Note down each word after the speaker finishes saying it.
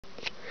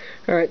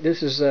Alright,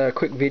 this is a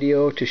quick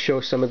video to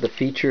show some of the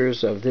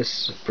features of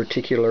this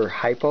particular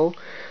hypo.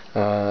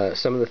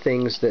 Some of the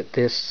things that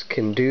this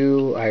can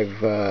do,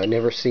 I've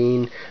never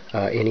seen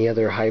any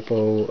other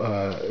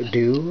hypo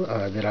do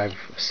that I've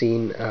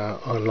seen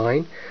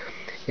online.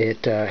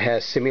 It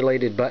has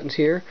simulated buttons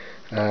here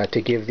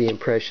to give the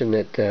impression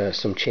that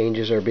some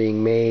changes are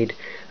being made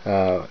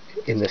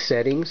in the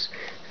settings.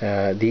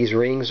 These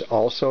rings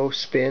also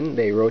spin,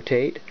 they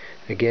rotate.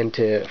 Again,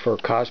 for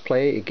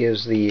cosplay, it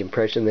gives the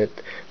impression that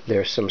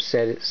there's some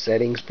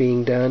settings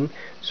being done,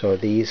 so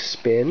these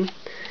spin.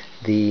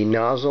 The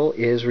nozzle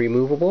is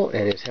removable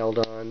and is held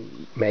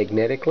on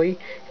magnetically,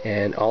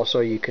 and also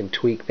you can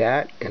tweak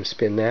that and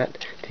spin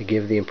that to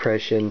give the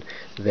impression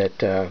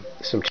that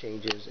some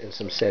changes and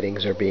some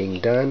settings are being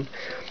done.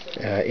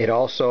 It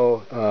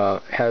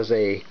also has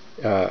a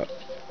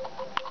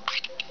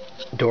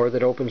door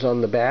that opens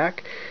on the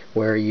back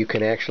where you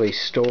can actually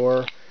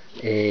store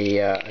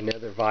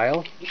another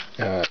vial.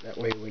 That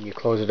way when you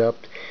close it up,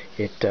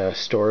 it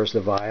stores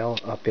the vial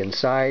up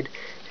inside,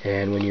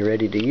 and when you're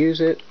ready to use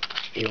it,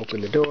 you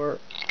open the door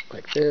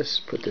like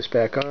this, put this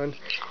back on,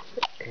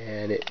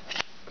 and it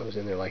goes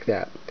in there like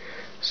that.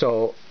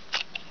 So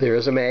there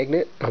is a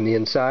magnet on the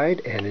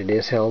inside, and it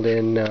is held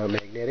in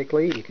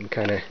magnetically. You can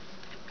kind of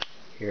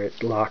hear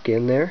it lock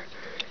in there.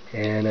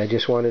 And I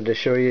just wanted to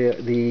show you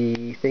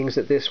the things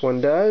that this one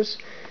does,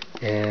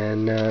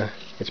 and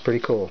it's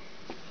pretty cool.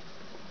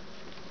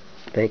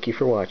 Thank you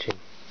for watching.